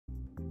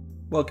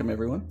Welcome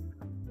everyone.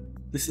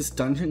 This is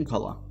Dungeon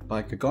Collar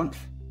by Gagonfe.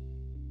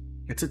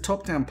 It's a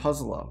top-down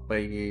puzzler where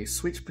you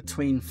switch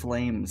between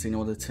flames in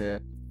order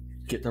to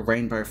get the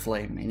rainbow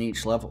flame in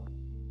each level.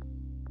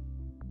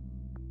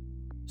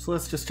 So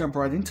let's just jump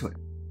right into it.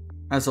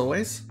 As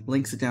always,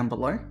 links are down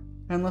below,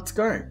 and let's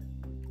go.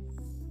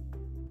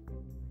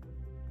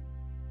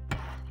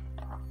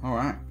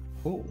 Alright.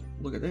 Oh,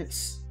 look at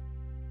this.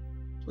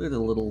 Look at the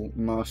little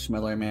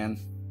Marshmallow Man.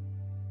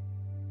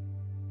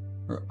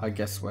 Or I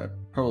guess we're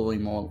probably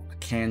more a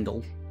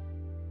candle.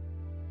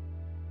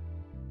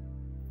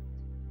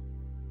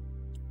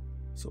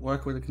 Does it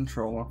work with a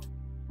controller?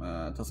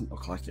 It doesn't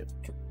look like it.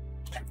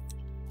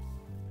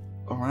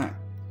 Alright.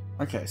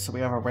 Okay, so we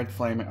have a red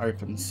flame, it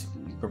opens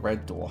the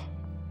red door.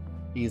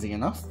 Easy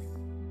enough.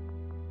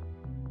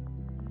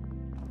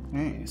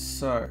 Okay,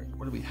 so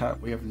what do we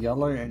have? We have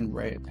yellow and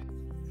red.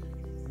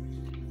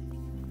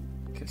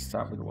 Okay,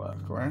 that would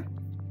work, right?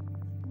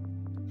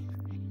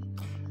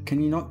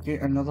 Can you not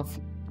get another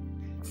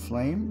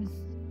flame?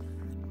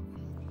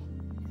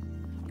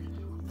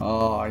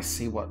 Oh, I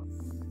see what...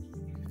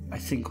 I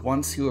think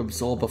once you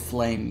absorb a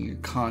flame, you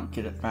can't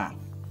get it back.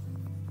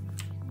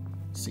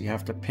 So you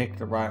have to pick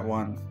the right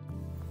one.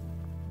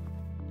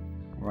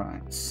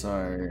 Right,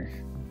 so...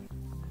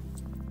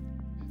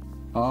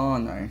 Oh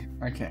no,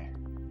 okay.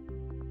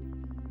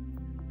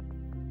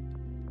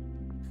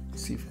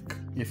 See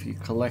if you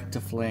collect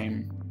a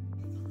flame,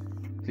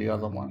 the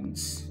other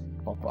ones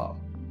pop up.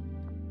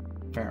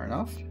 Fair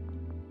enough.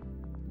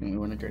 And we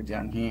want to go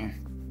down here.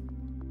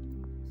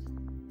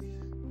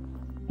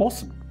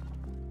 Awesome.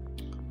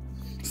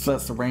 So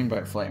that's the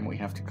rainbow flame we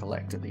have to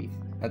collect at the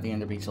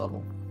end of each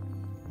level.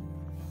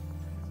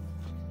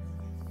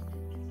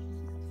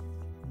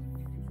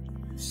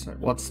 So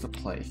what's the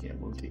play here?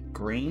 We'll get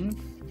green.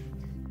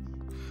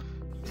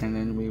 And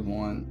then we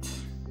want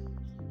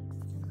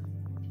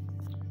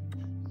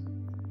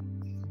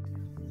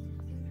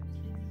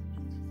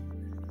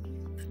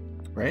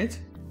red.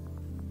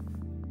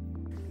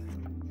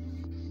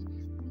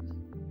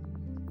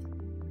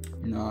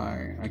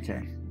 No,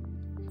 okay.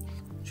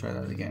 Try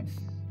that again.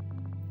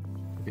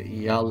 A bit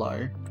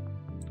yellow.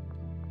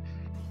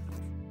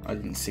 I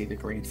didn't see the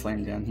green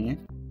flame down here.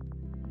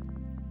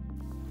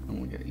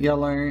 And we get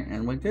yellow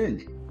and we're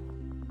good.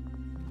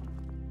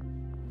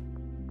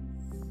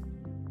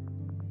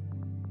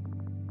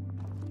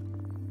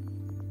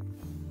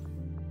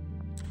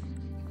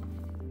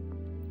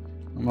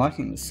 I'm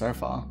liking this so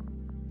far.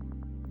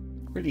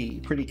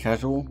 Pretty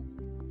casual.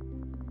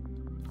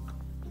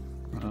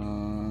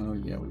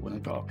 Yeah, we want to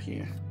go up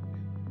here.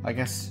 I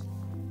guess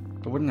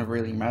it wouldn't have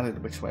really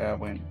mattered which way I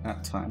went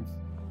that time.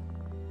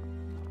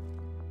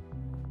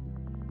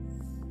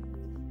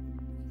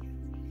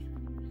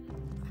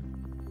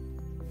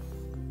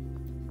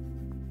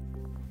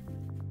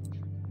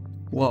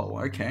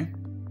 Whoa, okay.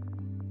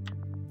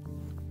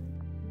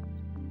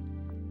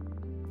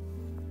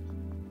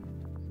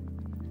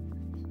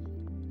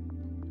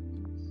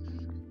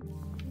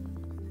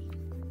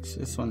 So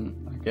this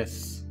one, I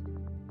guess...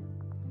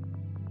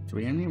 Do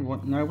we only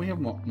want... No, we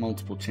have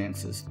multiple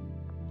chances.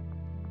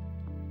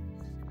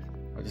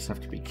 I just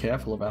have to be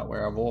careful about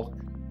where I walk.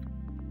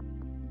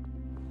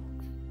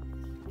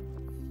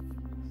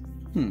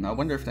 I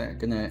wonder if they're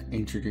gonna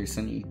introduce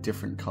any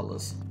different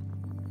colors.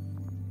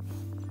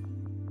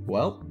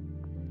 Well...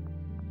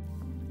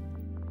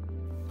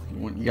 We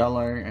want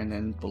yellow and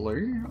then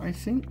blue, I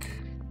think.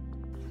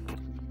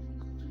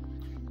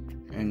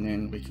 And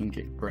then we can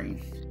get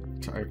green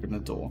to open the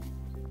door.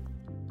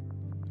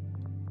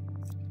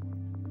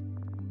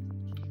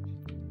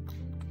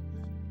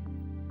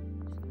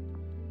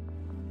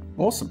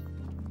 Awesome.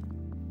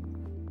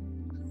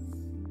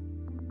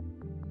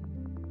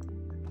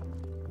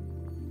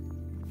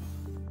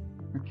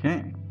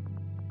 Okay.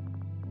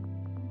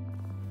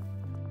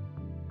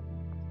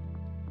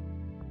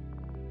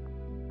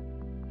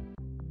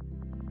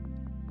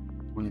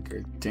 Want to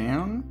go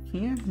down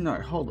here?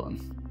 No, hold on.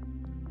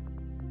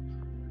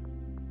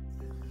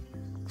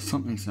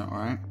 Something's not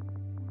right.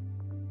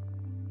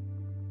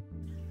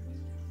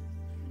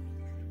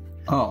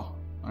 Oh,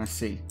 I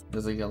see.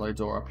 There's a yellow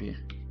door up here.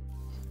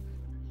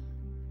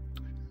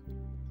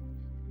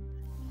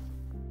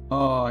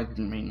 Oh, I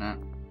didn't mean that.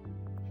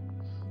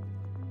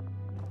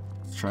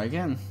 Let's try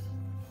again.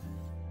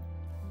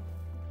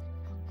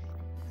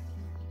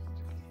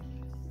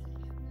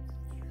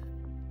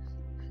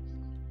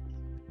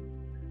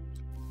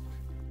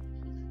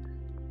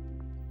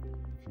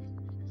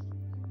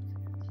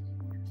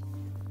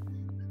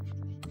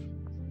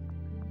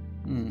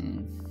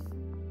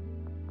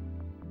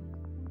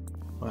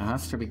 Well, it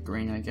has to be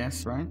green, I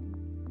guess, right?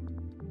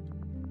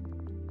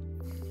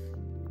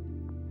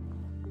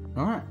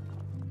 Alright.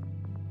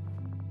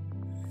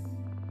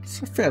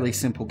 It's a fairly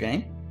simple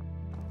game.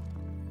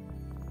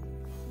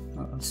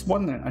 It's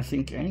one that I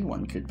think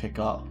anyone could pick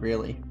up,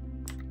 really.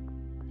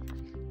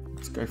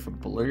 Let's go for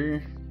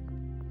blue.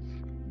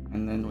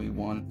 And then we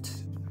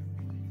want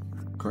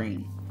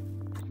green.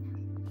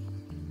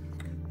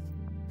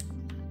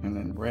 And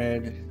then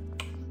red.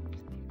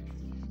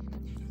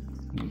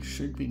 We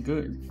should be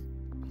good.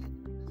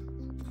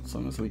 As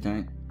long as we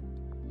don't...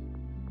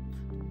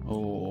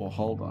 Oh,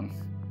 hold on.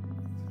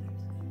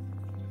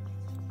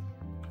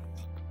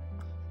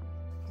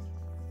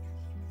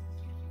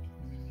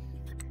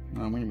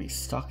 I'm gonna be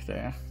stuck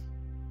there.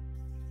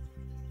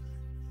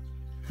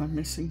 Am I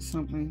missing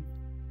something?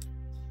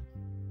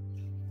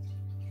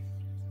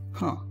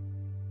 Huh.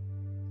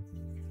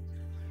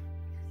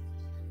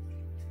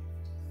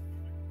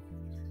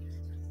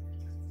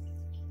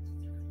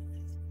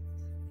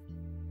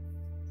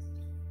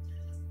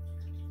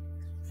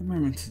 What am I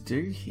meant to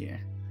do here?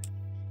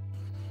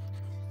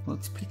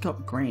 Let's pick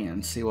up green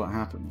and see what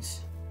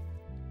happens.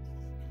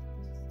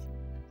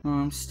 Oh,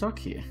 I'm stuck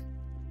here.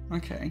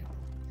 Okay.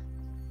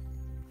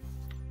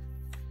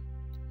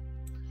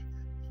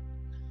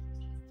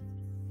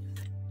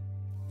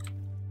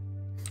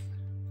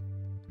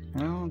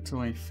 How do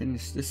I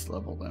finish this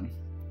level then?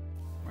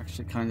 I'm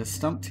actually kind of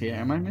stumped here.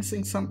 Am I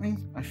missing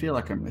something? I feel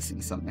like I'm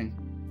missing something.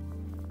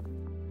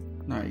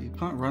 No, you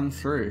can't run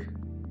through.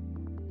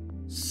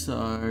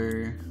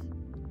 So...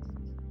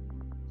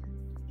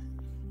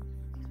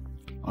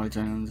 I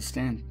don't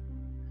understand.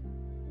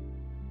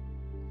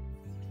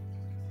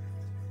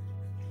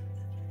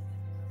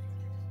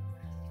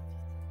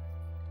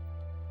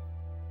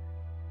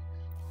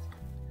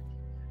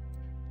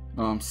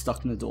 Oh, I'm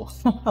stuck in the door.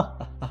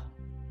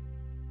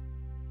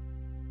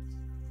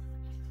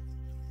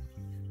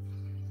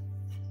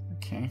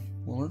 Okay,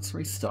 well, let's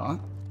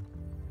restart.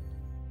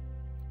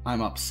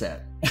 I'm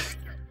upset.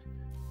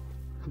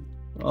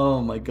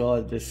 Oh my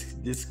god,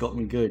 this got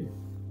me good.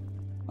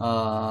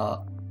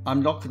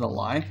 I'm not gonna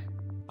lie,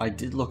 I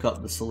did look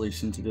up the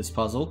solution to this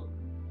puzzle,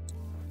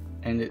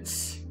 and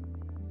it's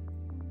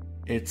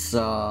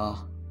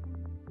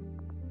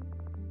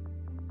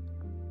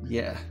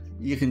yeah,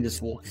 you can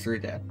just walk through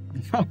there.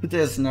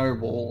 There's no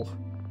wall.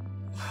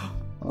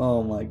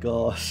 Oh my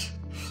gosh.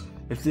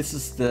 If this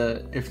is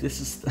the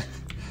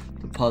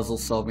puzzle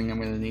solving I'm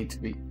gonna need to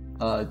be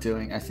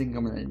doing, I think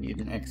I'm gonna need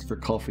an extra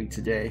coffee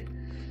today.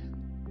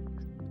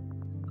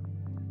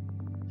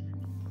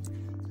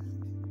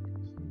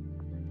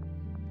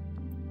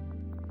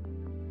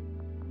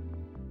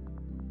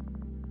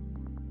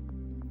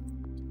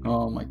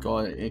 Oh my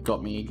god, it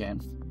got me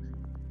again.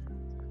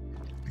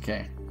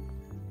 Okay.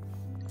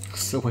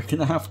 So we're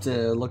gonna have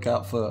to look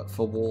out for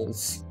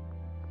walls.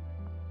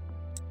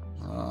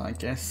 I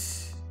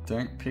guess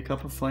don't pick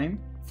up a flame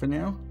for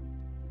now.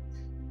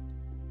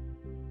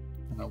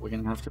 No, we're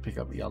gonna have to pick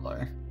up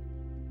yellow.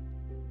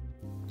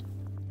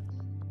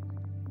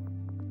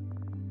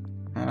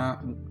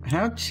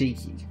 How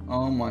cheeky.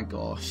 Oh my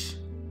gosh.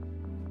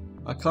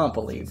 I can't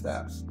believe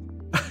that.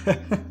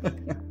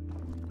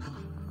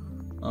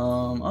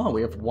 Oh,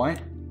 we have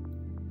white.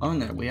 Oh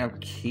no, we have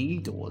key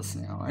doors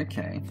now.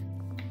 Okay.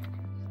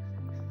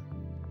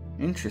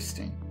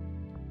 Interesting.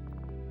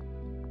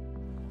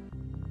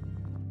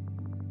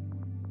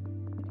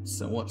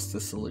 So what's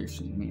the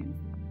solution here?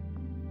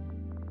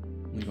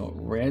 We got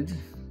red.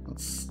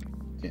 Let's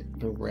get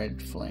the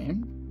red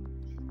flame.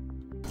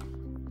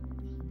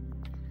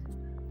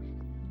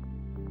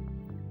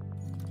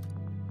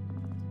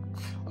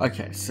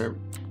 Okay, so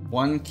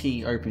one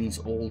key opens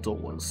all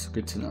doors.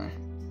 Good to know.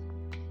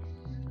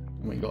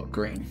 And we got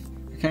green.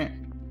 Okay.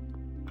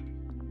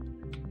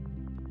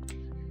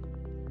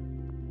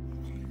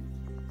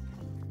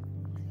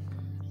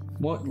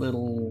 What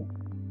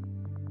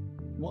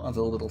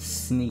other little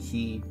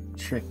sneaky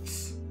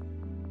tricks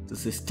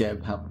does this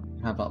Deb have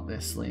up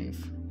their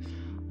sleeve?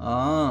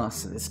 Ah,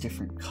 so there's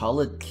different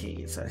colored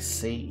keys, I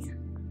see.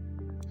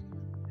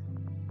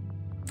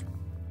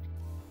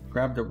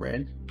 Grab the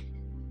red.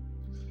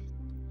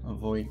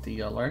 Avoid the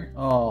yellow.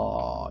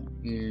 Oh,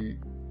 you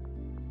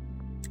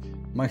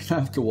might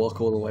have to walk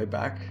all the way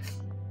back.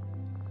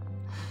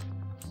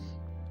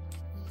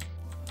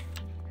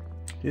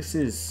 This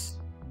is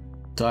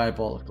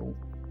diabolical.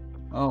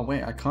 Oh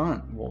wait, I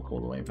can't walk all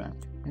the way back.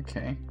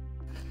 Okay.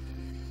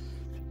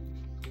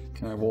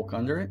 Can I walk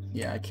under it?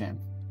 Yeah, I can.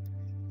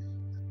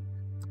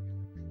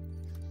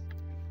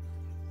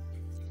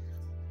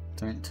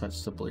 Don't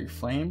touch the blue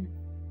flame.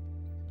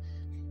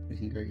 We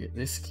can go get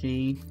this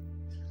key.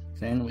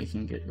 Then we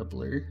can get the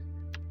blue.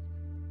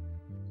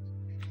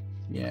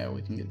 Yeah,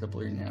 we can get the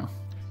blue now.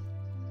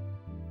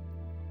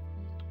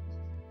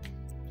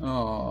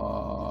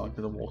 Oh, I've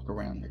got to walk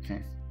around,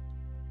 okay.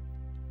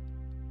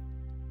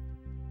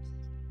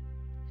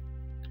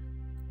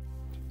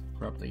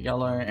 Grab the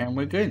yellow and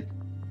we're good.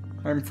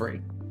 Home free.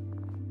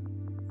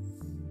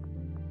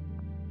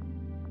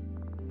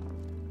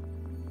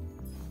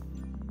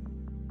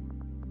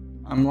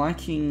 I'm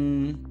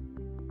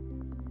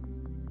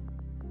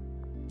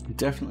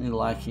definitely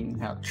liking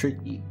how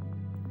tricky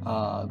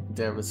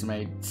Dev has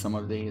made some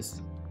of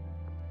these.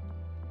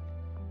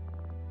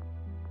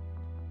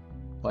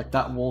 Like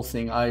that wall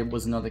thing I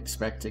was not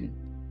expecting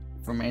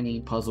from any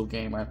puzzle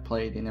game I've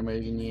played in a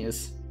million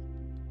years.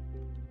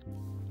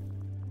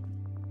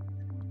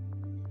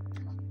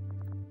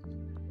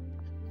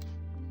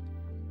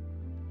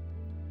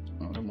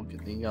 Oh, then we'll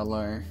get the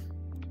yellow.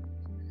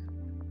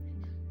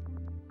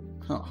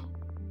 Oh.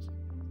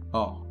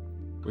 Oh.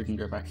 We can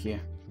go back here.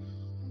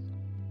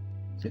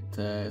 Get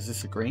the... Is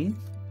this a green?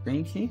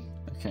 Green key?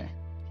 Okay.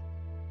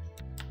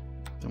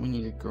 Then we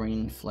need a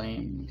green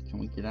flame. Can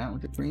we get out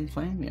with a green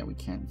flame? Yeah, we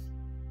can.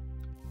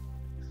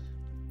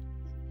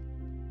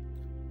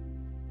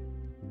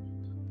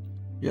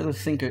 You gotta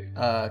think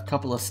a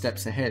couple of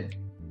steps ahead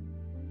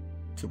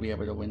to be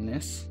able to win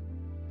this.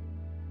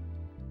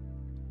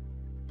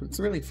 But it's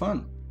really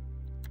fun.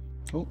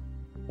 Oh,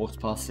 walked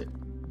past it.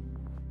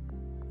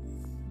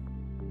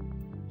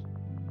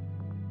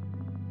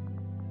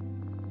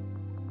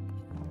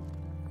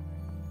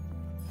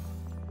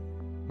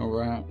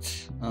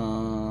 Alright,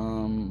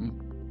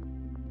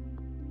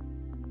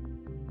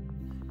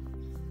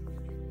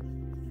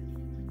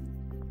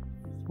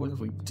 what do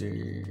we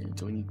do?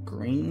 Do we need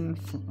green?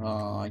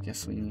 Oh, I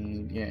guess we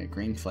need, yeah,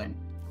 green flame.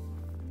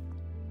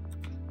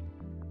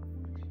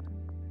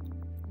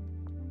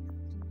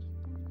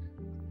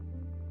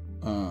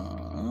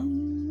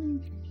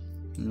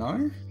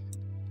 No?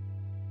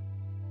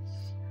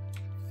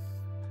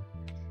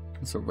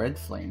 There's a red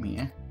flame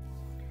here.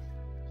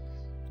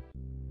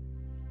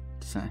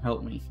 Does that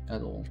help me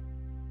at all?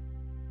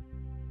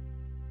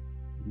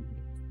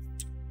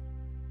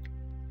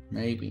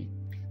 Maybe.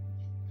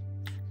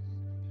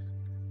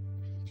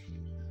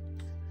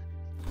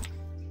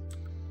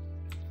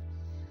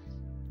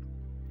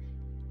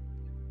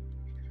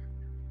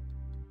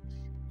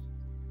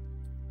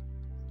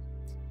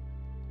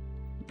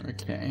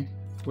 Okay,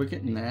 we're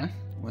getting there.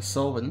 We're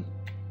solving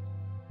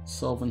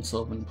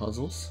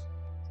puzzles.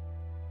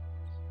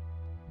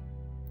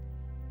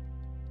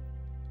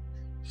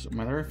 Does it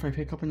matter if I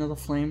pick up another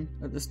flame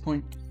at this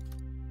point?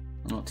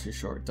 I'm not too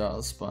sure it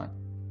does, but...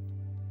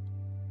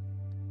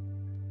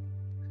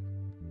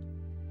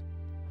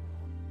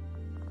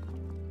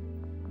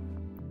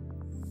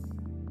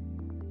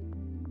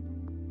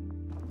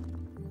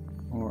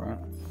 Alright.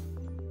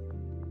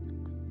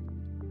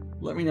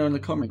 Let me know in the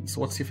comments,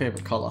 what's your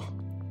favourite colour?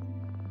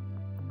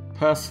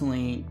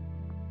 Personally,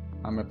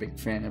 I'm a big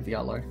fan of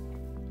yellow.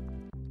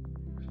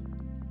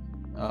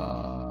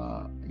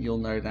 You'll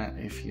know that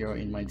if you're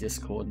in my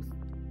Discord.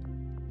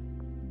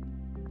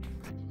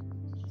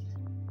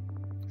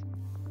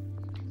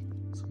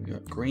 So we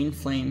got green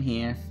flame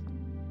here.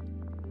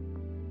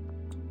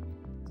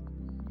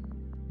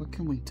 What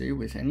can we do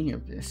with any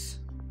of this?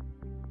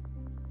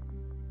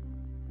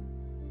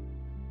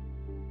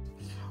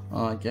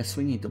 Oh, I guess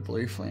we need the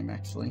blue flame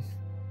actually.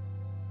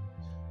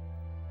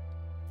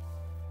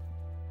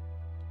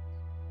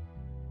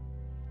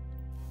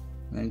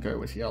 And then go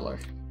with yellow.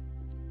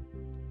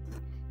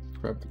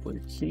 Grab the blue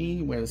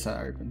key. Where does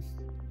that open?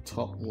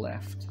 Top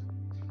left.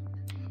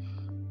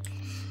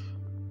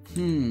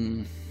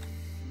 Get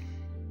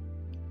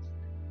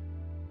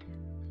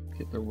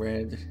the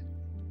red.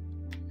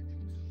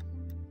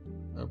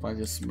 If I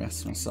just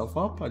mess myself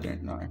up, I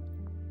don't know.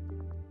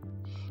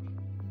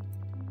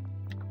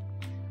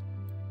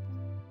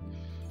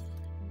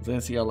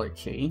 There's the yellow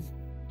key.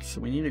 So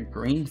we need a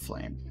green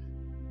flame.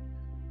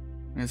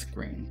 Where's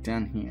green?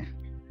 Down here.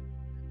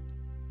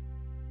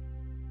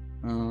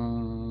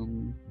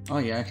 Oh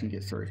yeah, I can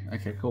get through.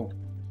 Okay, cool.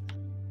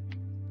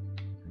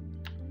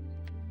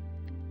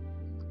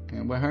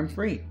 And we're home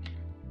free.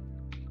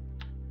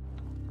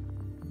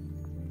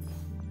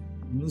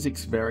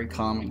 Music's very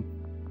calming.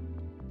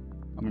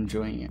 I'm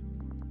enjoying it.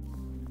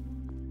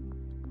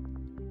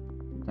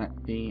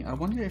 I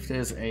wonder if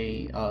there's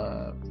a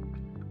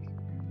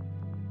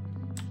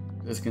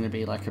there's going to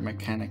be like a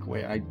mechanic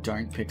where I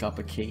don't pick up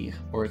a key,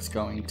 or it's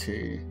going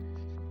to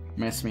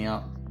mess me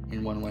up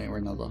in one way or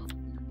another.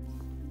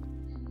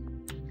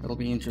 It'll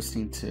be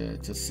interesting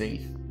to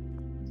see.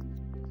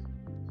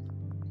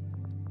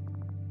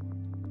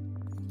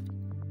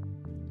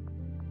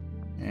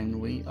 And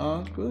we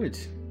are good.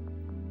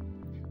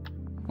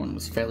 One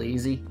was fairly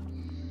easy.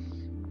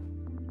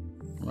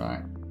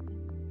 Right.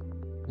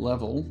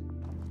 Level.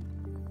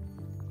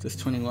 Just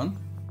 21?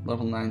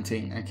 Level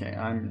 19. Okay,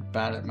 I'm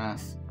bad at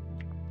math.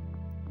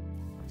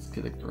 Let's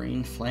get a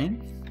green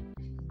flame.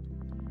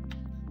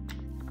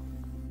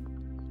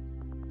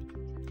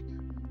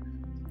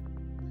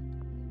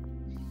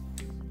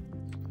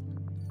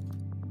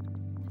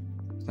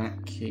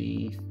 That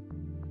key.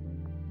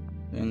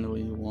 Then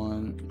we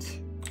want...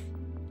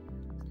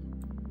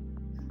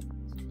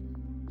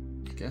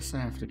 I guess I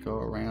have to go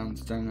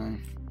around, don't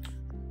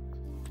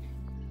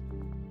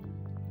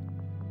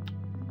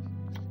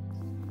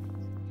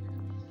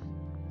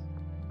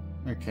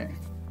I? Okay.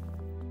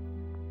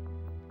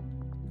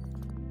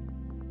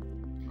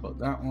 Got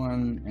that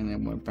one, and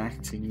then we're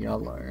back to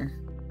yellow.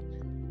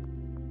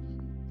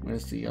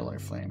 Where's the yellow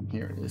flame?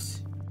 Here it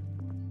is.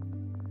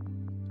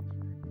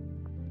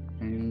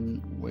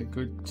 And we're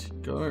good to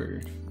go.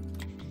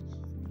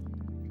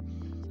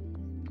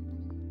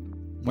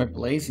 We're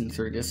blazing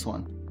through this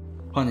one.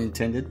 Pun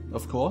intended,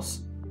 of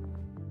course.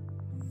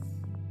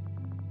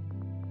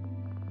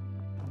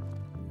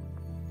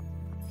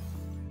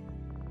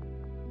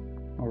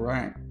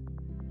 Alright.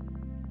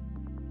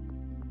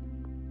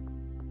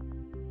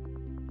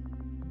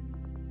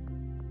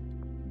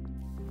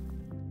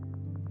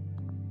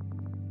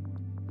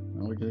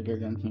 we're gonna go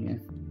down here.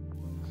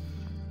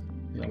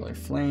 Yellow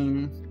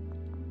flame.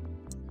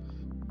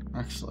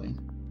 Actually,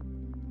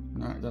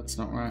 no, that's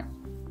not right.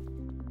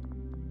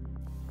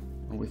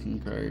 We can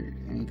go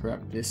and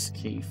grab this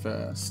key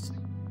first.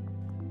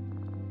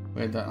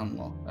 Where'd that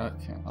unlock?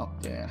 Okay,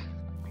 up there.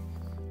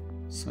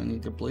 So I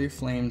need the blue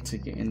flame to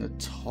get in the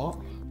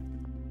top.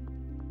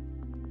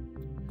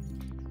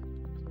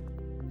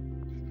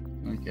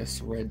 I guess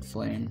red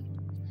flame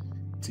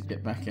to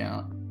get back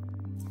out.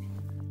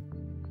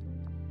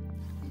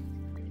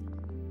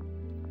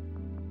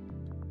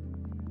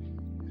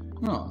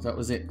 Oh, that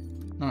was it.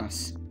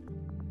 Nice.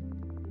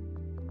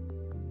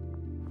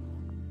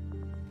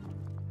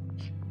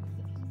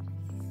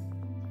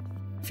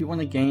 If you want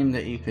a game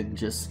that you could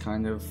just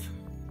kind of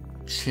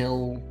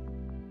chill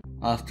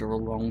after a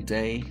long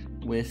day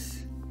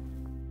with,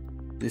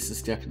 this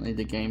is definitely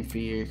the game for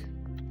you.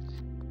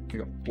 We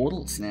got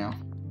portals now.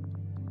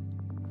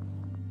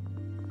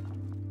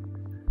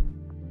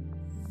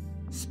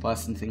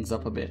 Spicing things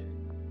up a bit.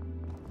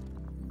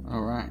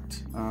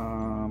 Alright.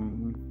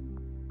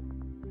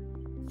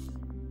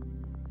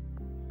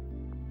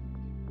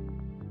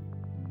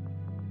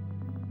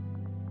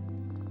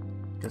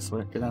 Guess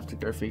we're gonna have to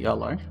go for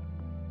yellow.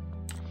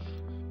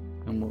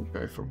 And we'll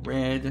go for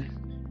red.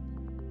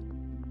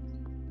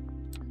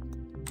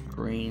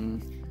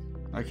 Green.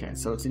 Okay,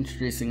 so it's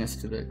introducing us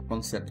to the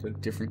concept of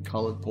different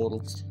colored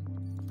portals.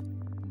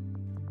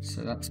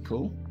 So that's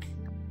cool.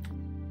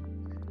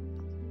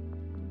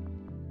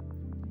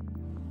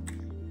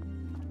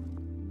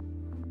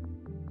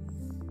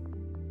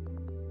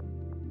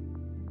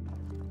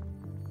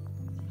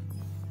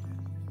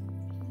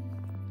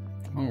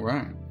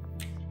 Alright.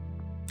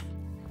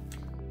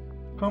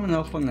 Coming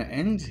up on the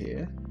end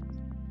here.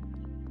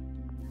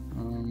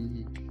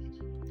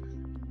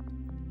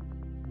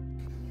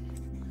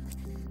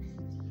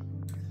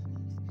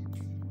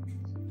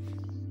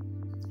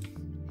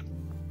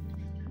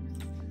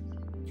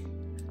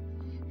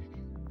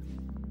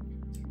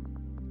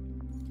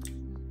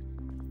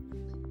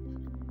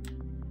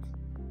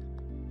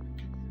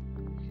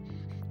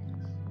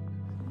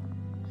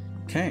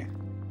 Okay,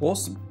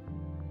 awesome.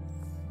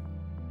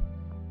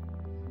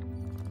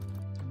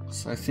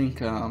 So I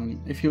think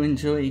if you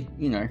enjoy,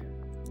 you know,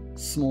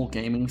 small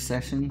gaming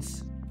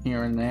sessions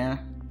here and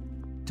there,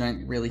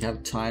 don't really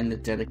have time to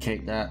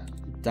dedicate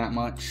that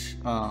much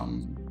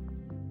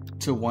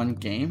to one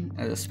game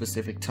at a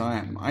specific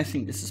time, I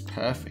think this is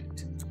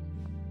perfect.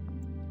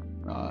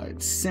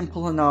 It's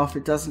simple enough,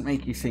 it doesn't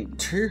make you think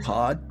too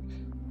hard,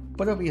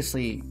 but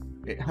obviously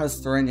it has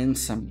thrown in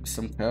some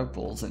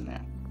curveballs in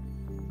there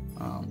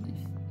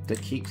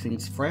that keep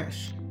things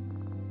fresh.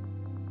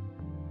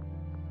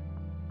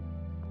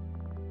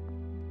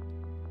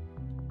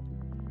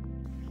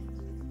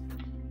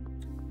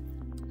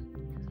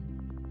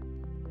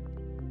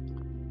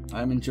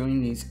 I'm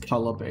enjoying these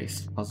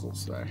color-based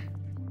puzzles though.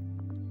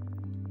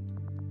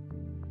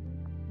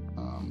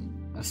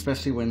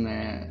 Especially when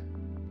they're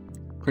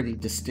pretty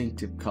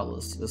distinctive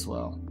colors as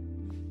well.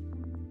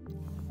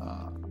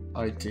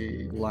 I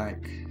do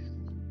like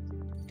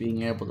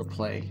being able to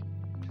play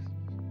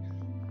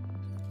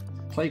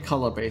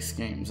color-based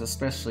games,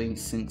 especially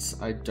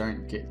since I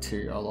don't get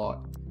to a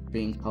lot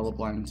being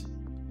colorblind.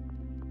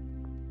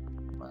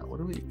 Right, what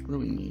do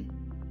we need?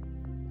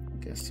 I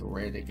guess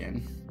red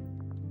again.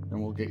 Then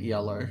we'll get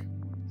yellow.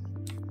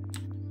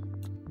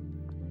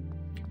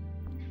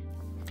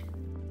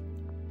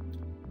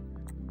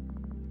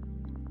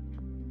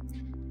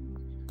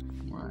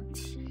 Right,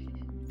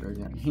 go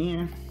down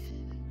here,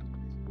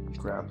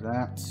 grab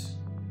that,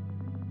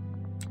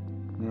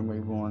 and then we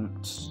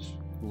want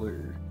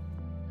blue.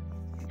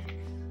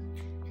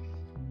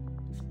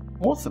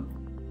 Awesome.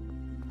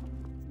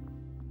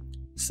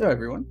 So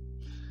everyone,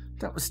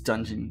 that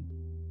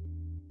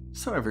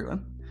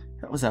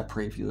was our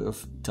preview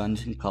of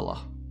Dungeon Color.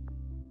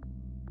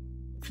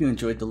 If you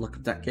enjoyed the look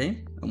of that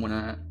game and want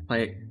to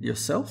play it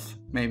yourself,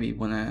 maybe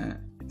want to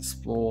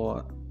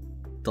explore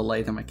the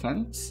later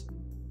mechanics,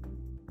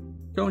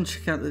 go and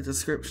check out the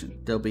description.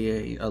 There'll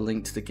be a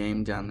link to the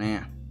game down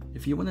there.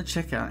 If you want to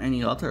check out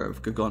any other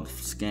of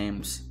Gagonfe's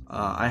games,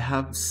 I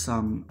have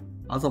some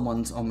other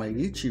ones on my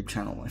YouTube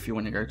channel if you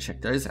want to go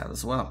check those out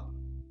as well.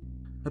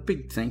 A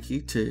big thank you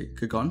to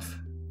Gagonfe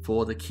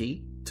for the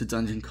key to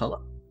Dungeon Color,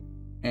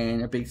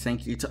 and a big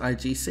thank you to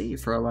IGC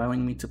for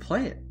allowing me to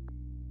play it.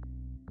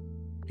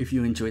 If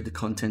you enjoyed the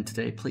content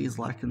today, please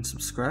like and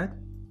subscribe.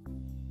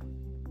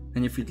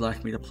 And if you'd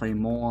like me to play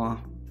more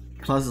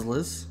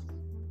puzzlers,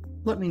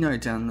 let me know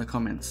down in the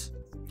comments.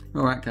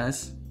 Alright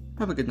guys,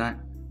 have a good night.